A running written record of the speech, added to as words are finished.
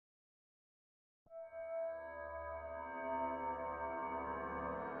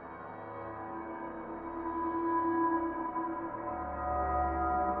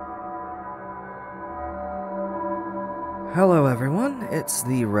Hello everyone, it's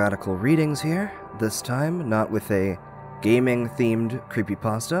the Radical Readings here, this time not with a gaming-themed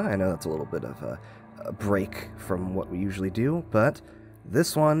creepypasta. I know that's a little bit of a break from what we usually do, but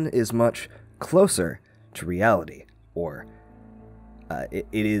this one is much closer to reality, or it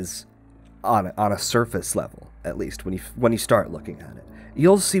is on a surface level, at least, when you start looking at it.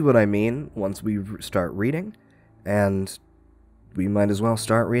 You'll see what I mean once we start reading, and we might as well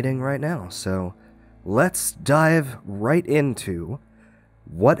start reading right now, so let's dive right into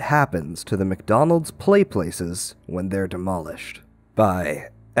what happens to the McDonald's Playplaces when they're demolished. By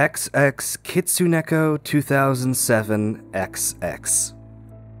XX Kitsuneko 2007 XX.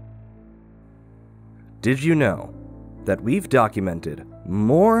 Did you know that we've documented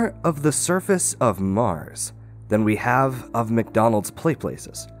more of the surface of Mars than we have of McDonald's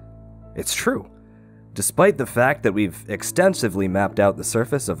Playplaces? It's true. Despite the fact that we've extensively mapped out the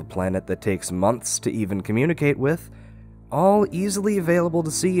surface of a planet that takes months to even communicate with, all easily available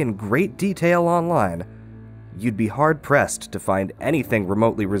to see in great detail online, you'd be hard-pressed to find anything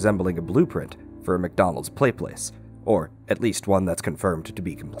remotely resembling a blueprint for a McDonald's Playplace, or at least one that's confirmed to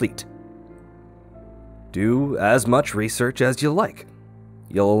be complete. Do as much research as you like.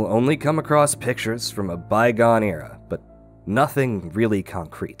 You'll only come across pictures from a bygone era, but nothing really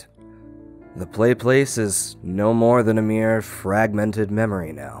concrete. The Playplace is no more than a mere fragmented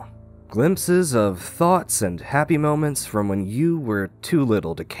memory now. Glimpses of thoughts and happy moments from when you were too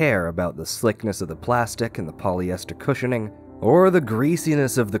little to care about the slickness of the plastic and the polyester cushioning, or the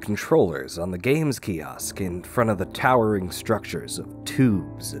greasiness of the controllers on the games kiosk in front of the towering structures of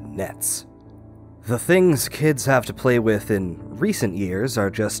tubes and nets. The things kids have to play with in recent years are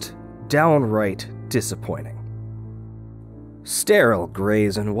just downright disappointing. Sterile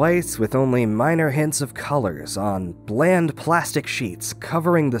grays and whites with only minor hints of colors on bland plastic sheets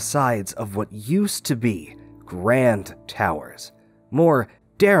covering the sides of what used to be grand towers. More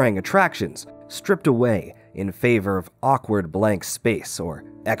daring attractions stripped away in favor of awkward blank space or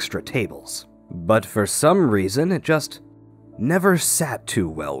extra tables. But for some reason, it just never sat too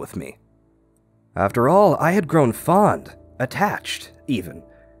well with me. After all, I had grown fond, attached even,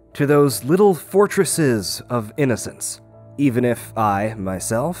 to those little fortresses of innocence. Even if I,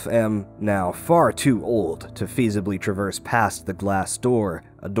 myself, am now far too old to feasibly traverse past the glass door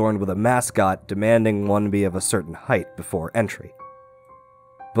adorned with a mascot demanding one be of a certain height before entry.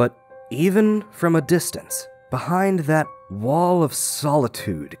 But even from a distance, behind that wall of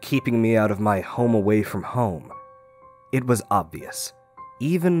solitude keeping me out of my home away from home, it was obvious,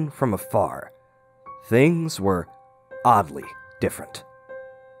 even from afar, things were oddly different.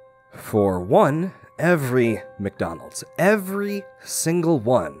 For one, every McDonald's, every single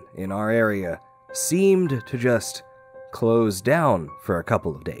one in our area seemed to just close down for a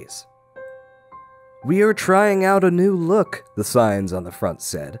couple of days. "We are trying out a new look," the signs on the front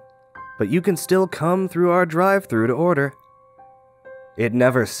said, "but you can still come through our drive-thru to order." It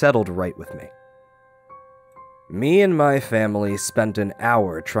never settled right with me. Me and my family spent an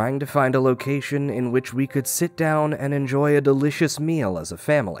hour trying to find a location in which we could sit down and enjoy a delicious meal as a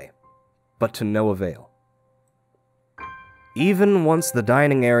family, but to no avail. Even once the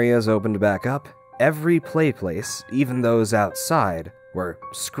dining areas opened back up, every playplace, even those outside, were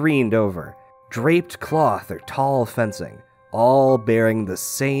screened over, draped cloth or tall fencing, all bearing the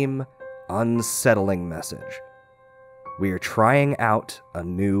same unsettling message. We are trying out a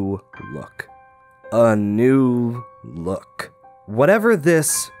new look. A new look. Whatever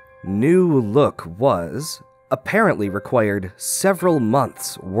this new look was, apparently required several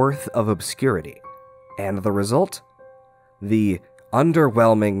months' worth of obscurity, and the result? The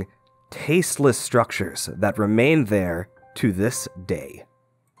underwhelming, tasteless structures that remain there to this day.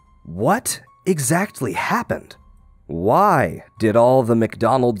 What exactly happened? Why did all the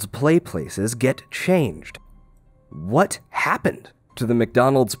McDonald's Playplaces get changed? What happened to the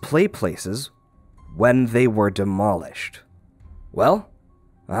McDonald's Playplaces when they were demolished? Well,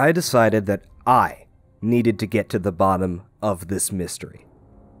 I decided that I needed to get to the bottom of this mystery.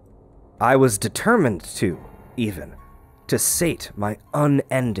 I was determined to sate my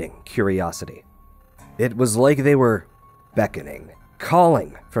unending curiosity. It was like they were beckoning,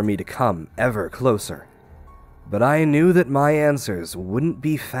 calling for me to come ever closer. But I knew that my answers wouldn't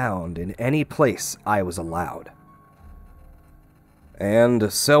be found in any place I was allowed.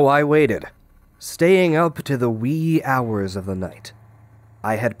 And so I waited, staying up to the wee hours of the night.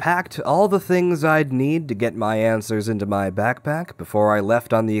 I had packed all the things I'd need to get my answers into my backpack before I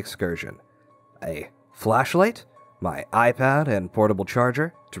left on the excursion. A flashlight, my iPad and portable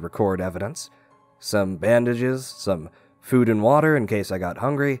charger to record evidence, some bandages, some food and water in case I got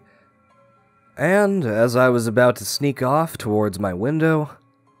hungry, And as I was about to sneak off towards my window,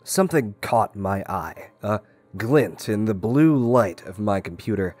 something caught my eye, a glint in the blue light of my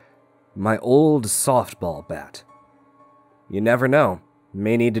computer, my old softball bat. You never know,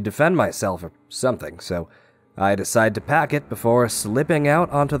 may need to defend myself or something, so I decide to pack it before slipping out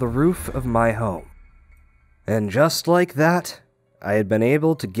onto the roof of my home. And just like that, I had been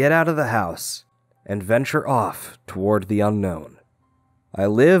able to get out of the house and venture off toward the unknown. I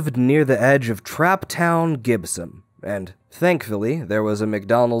lived near the edge of Trap Town, Gibson, and thankfully there was a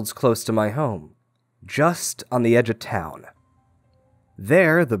McDonald's close to my home, just on the edge of town.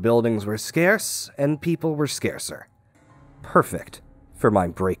 There, the buildings were scarce and people were scarcer. Perfect for my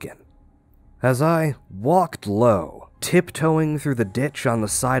break-in. As I walked low, tiptoeing through the ditch on the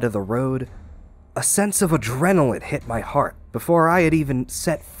side of the road, a sense of adrenaline hit my heart before I had even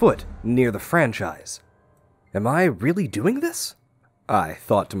set foot near the franchise. Am I really doing this? I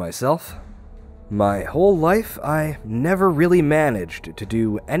thought to myself. My whole life, I never really managed to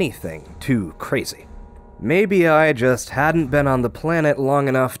do anything too crazy. Maybe I just hadn't been on the planet long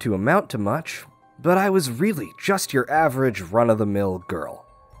enough to amount to much, but I was really just your average run-of-the-mill girl.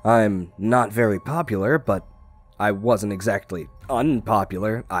 I'm not very popular, but I wasn't exactly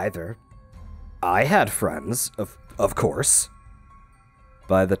unpopular either. I had friends, of course.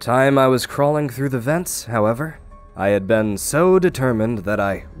 By the time I was crawling through the vents, however, I had been so determined that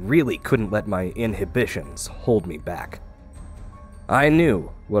I really couldn't let my inhibitions hold me back. I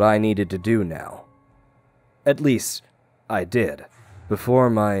knew what I needed to do now. At least, I did, before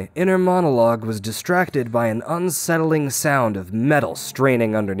my inner monologue was distracted by an unsettling sound of metal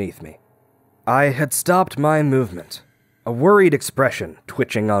straining underneath me. I had stopped my movement, a worried expression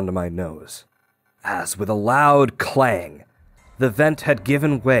twitching onto my nose, as with a loud clang, the vent had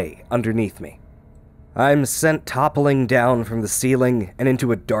given way underneath me. I'm sent toppling down from the ceiling and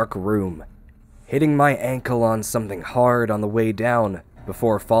into a dark room, hitting my ankle on something hard on the way down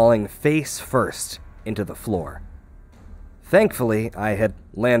before falling face first into the floor. Thankfully, I had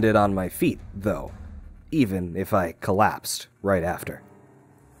landed on my feet, though, even if I collapsed right after.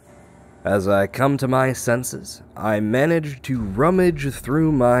 As I come to my senses, I manage to rummage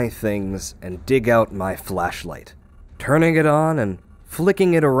through my things and dig out my flashlight, turning it on and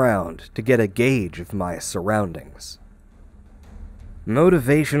flicking it around to get a gauge of my surroundings.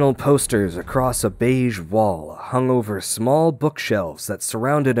 Motivational posters across a beige wall hung over small bookshelves that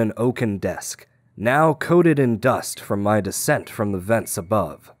surrounded an oaken desk, now coated in dust from my descent from the vents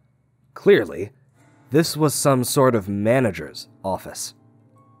above. Clearly, this was some sort of manager's office.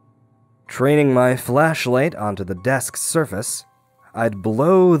 Training my flashlight onto the desk's surface, I'd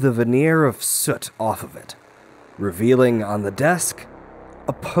blow the veneer of soot off of it, revealing on the desk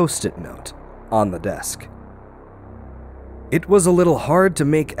a post-it note on the desk. It was a little hard to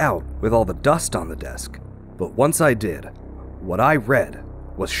make out with all the dust on the desk, but once I did, what I read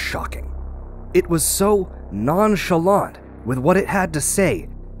was shocking. It was so nonchalant with what it had to say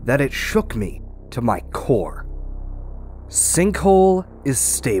that it shook me to my core. Sinkhole is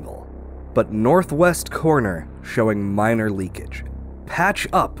stable, but northwest corner showing minor leakage. Patch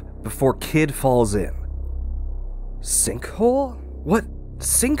up before kid falls in. Sinkhole? What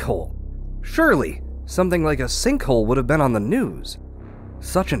sinkhole? Surely something like a sinkhole would have been on the news.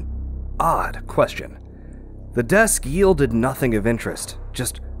 Such an odd question. The desk yielded nothing of interest,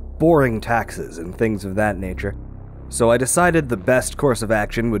 just boring taxes and things of that nature, so I decided the best course of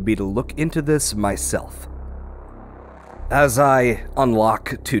action would be to look into this myself. As I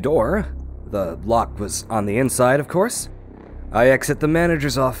unlock to door, the lock was on the inside, of course, I exit the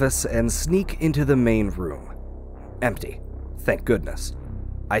manager's office and sneak into the main room. Empty, thank goodness.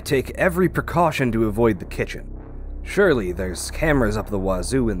 I take every precaution to avoid the kitchen. Surely there's cameras up the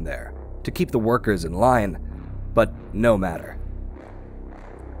wazoo in there to keep the workers in line, but no matter.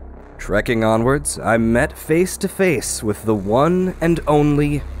 Trekking onwards, I'm met face to face with the one and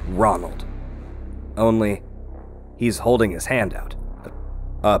only Ronald. Only, he's holding his hand out.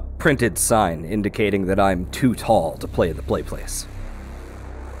 A printed sign indicating that I'm too tall to play the Playplace.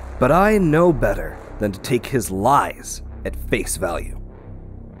 But I know better than to take his lies at face value.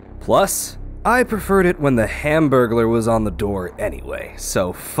 Plus, I preferred it when the Hamburglar was on the door anyway,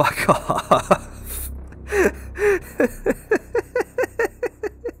 so fuck off.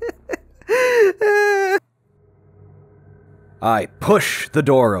 I push the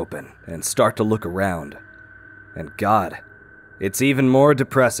door open and start to look around. And God, it's even more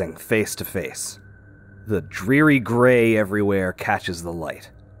depressing face to face. The dreary gray everywhere catches the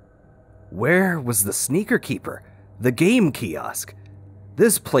light. Where was the sneaker keeper? The game kiosk?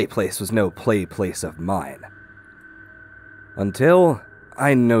 This Playplace was no play place of mine. Until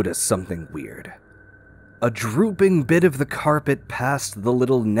I noticed something weird. A drooping bit of the carpet past the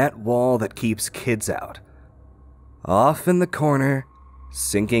little net wall that keeps kids out. Off in the corner,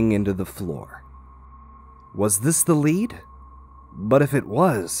 sinking into the floor. Was this the lead? But if it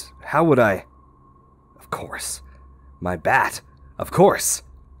was, how would I... Of course. My bat. Of course.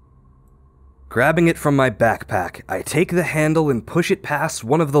 Grabbing it from my backpack, I take the handle and push it past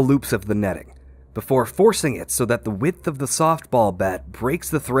one of the loops of the netting, before forcing it so that the width of the softball bat breaks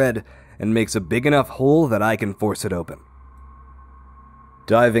the thread and makes a big enough hole that I can force it open.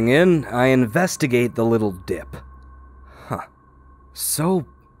 Diving in, I investigate the little dip. So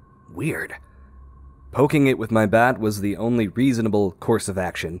weird. Poking it with my bat was the only reasonable course of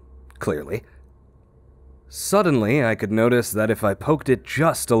action, clearly. Suddenly, I could notice that if I poked it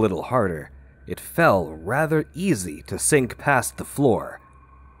just a little harder, it fell rather easy to sink past the floor.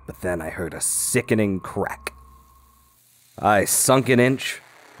 But then I heard a sickening crack. I sunk an inch,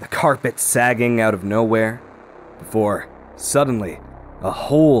 the carpet sagging out of nowhere, before, suddenly, a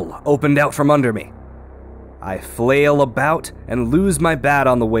hole opened out from under me. I flail about and lose my bat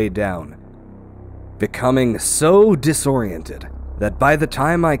on the way down, becoming so disoriented that by the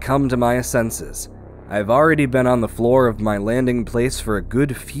time I come to my senses, I've already been on the floor of my landing place for a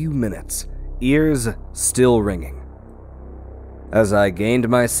good few minutes, ears still ringing. As I gained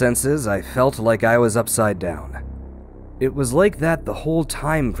my senses, I felt like I was upside down. It was like that the whole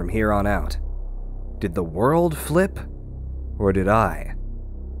time from here on out. Did the world flip, or did I?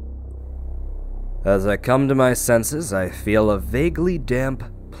 As I come to my senses, I feel a vaguely damp,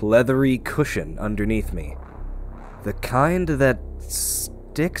 pleathery cushion underneath me. The kind that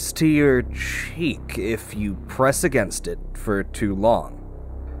sticks to your cheek if you press against it for too long.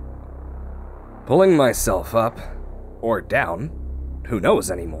 Pulling myself up, or down, who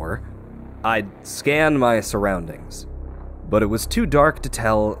knows anymore, I'd scan my surroundings, but it was too dark to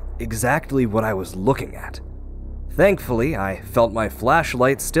tell exactly what I was looking at. Thankfully, I felt my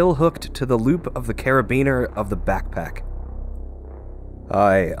flashlight still hooked to the loop of the carabiner of the backpack.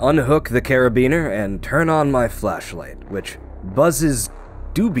 I unhook the carabiner and turn on my flashlight, which buzzes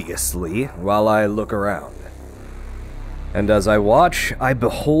dubiously while I look around. And as I watch, I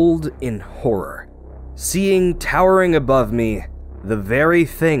behold in horror, seeing towering above me the very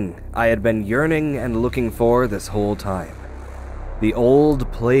thing I had been yearning and looking for this whole time. The old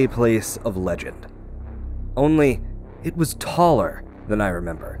play place of legend. Only, it was taller than I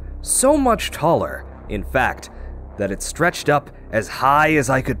remember. So much taller, in fact, that it stretched up as high as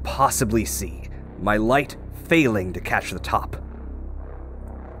I could possibly see, my light failing to catch the top.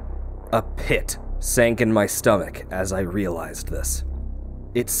 A pit sank in my stomach as I realized this.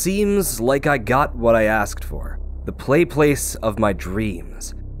 It seems like I got what I asked for, the play place of my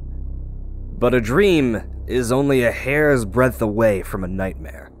dreams. But a dream is only a hair's breadth away from a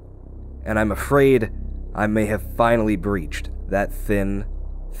nightmare, and I'm afraid I may have finally breached that thin,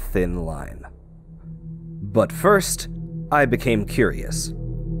 thin line. But first, I became curious.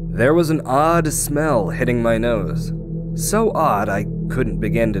 There was an odd smell hitting my nose. So odd I couldn't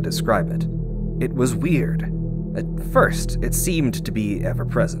begin to describe it. It was weird. At first, it seemed to be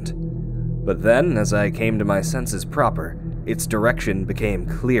ever-present. But then, as I came to my senses proper, its direction became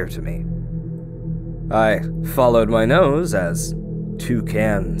clear to me. I followed my nose, as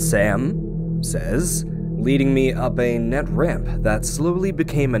Toucan Sam says, leading me up a net ramp that slowly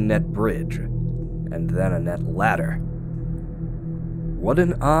became a net bridge, and then a net ladder. What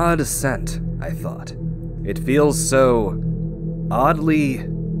an odd scent, I thought. It feels so oddly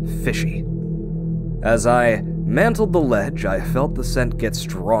fishy. As I mantled the ledge, I felt the scent get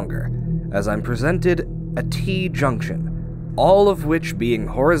stronger as I'm presented a T-junction, all of which being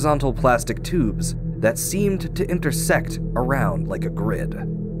horizontal plastic tubes that seemed to intersect around like a grid.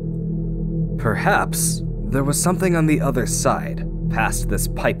 Perhaps there was something on the other side, past this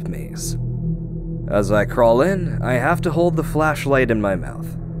pipe maze. As I crawl in, I have to hold the flashlight in my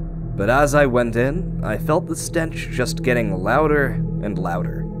mouth. But as I went in, I felt the stench just getting louder and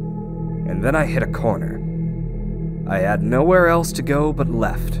louder. And then I hit a corner. I had nowhere else to go but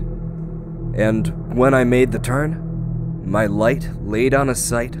left. And when I made the turn, my light laid on a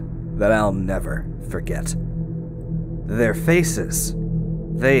sight that I'll never forget. Their faces,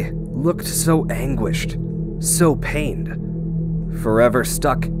 they looked so anguished, so pained, forever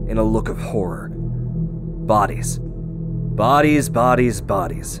stuck in a look of horror. Bodies. Bodies, bodies,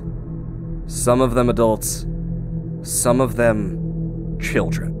 bodies. Some of them adults, some of them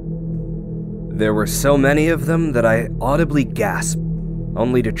children. There were so many of them that I audibly gasped,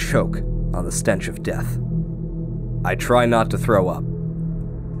 only to choke on the stench of death. I try not to throw up.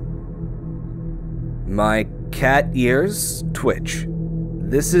 My cat ears twitch,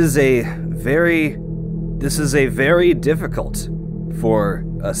 This is a very difficult for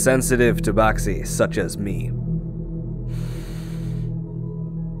a sensitive tabaxi such as me.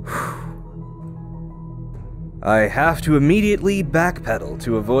 I have to immediately backpedal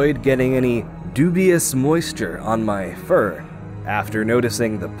to avoid getting any dubious moisture on my fur after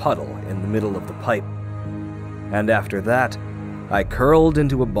noticing the puddle in the middle of the pipe. And after that, I curled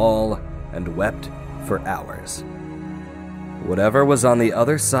into a ball and wept for hours. Whatever was on the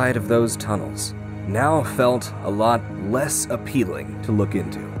other side of those tunnels now felt a lot less appealing to look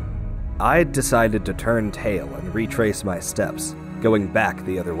into. I decided to turn tail and retrace my steps, going back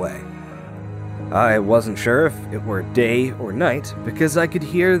the other way. I wasn't sure if it were day or night because I could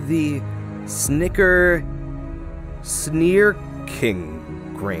hear the sneaking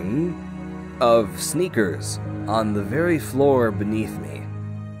of sneakers on the very floor beneath me.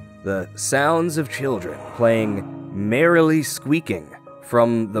 The sounds of children playing merrily squeaking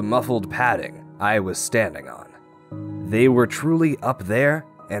from the muffled padding I was standing on. They were truly up there,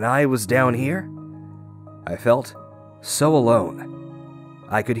 and I was down here? I felt so alone.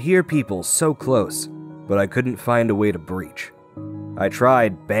 I could hear people so close, but I couldn't find a way to breach. I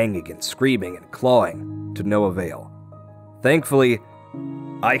tried banging and screaming and clawing, to no avail. Thankfully,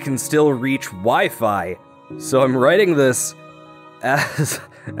 I can still reach Wi-Fi, so I'm writing this as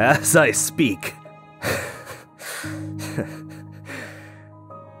I speak.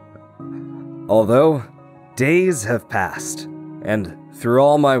 Although, days have passed, and through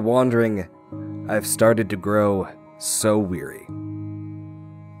all my wandering, I've started to grow so weary.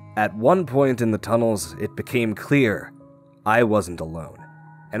 At one point in the tunnels, it became clear I wasn't alone,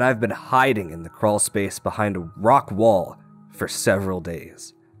 and I've been hiding in the crawl space behind a rock wall for several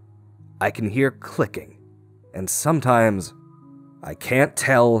days. I can hear clicking, and sometimes I can't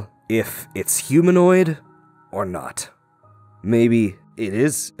tell if it's humanoid or not. Maybe it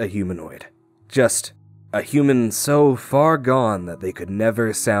is a humanoid. Just a human so far gone that they could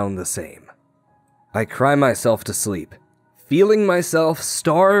never sound the same. I cry myself to sleep, feeling myself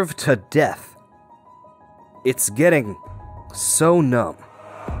starve to death. It's getting so numb.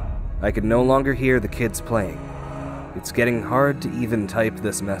 I can no longer hear the kids playing. It's getting hard to even type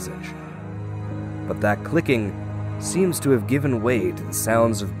this message. But that clicking seems to have given way to the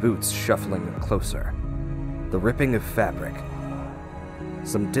sounds of boots shuffling closer, the ripping of fabric,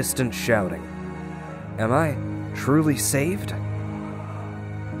 some distant shouting. Am I truly saved?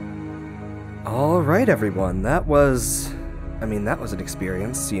 All right, everyone, that was an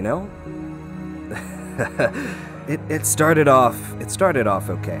experience, you know? It started off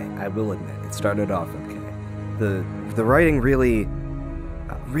okay. I will admit, it started off okay. The writing really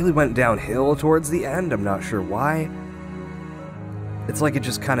went downhill towards the end. I'm not sure why. It's like it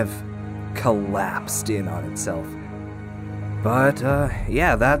just kind of collapsed in on itself. But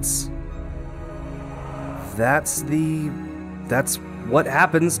yeah, that's what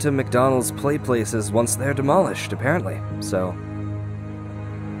happens to McDonald's Playplaces once they're demolished, apparently. So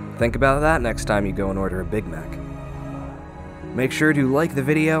think about that next time you go and order a Big Mac. Make sure to like the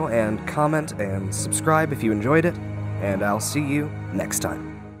video and comment and subscribe if you enjoyed it, and I'll see you next time.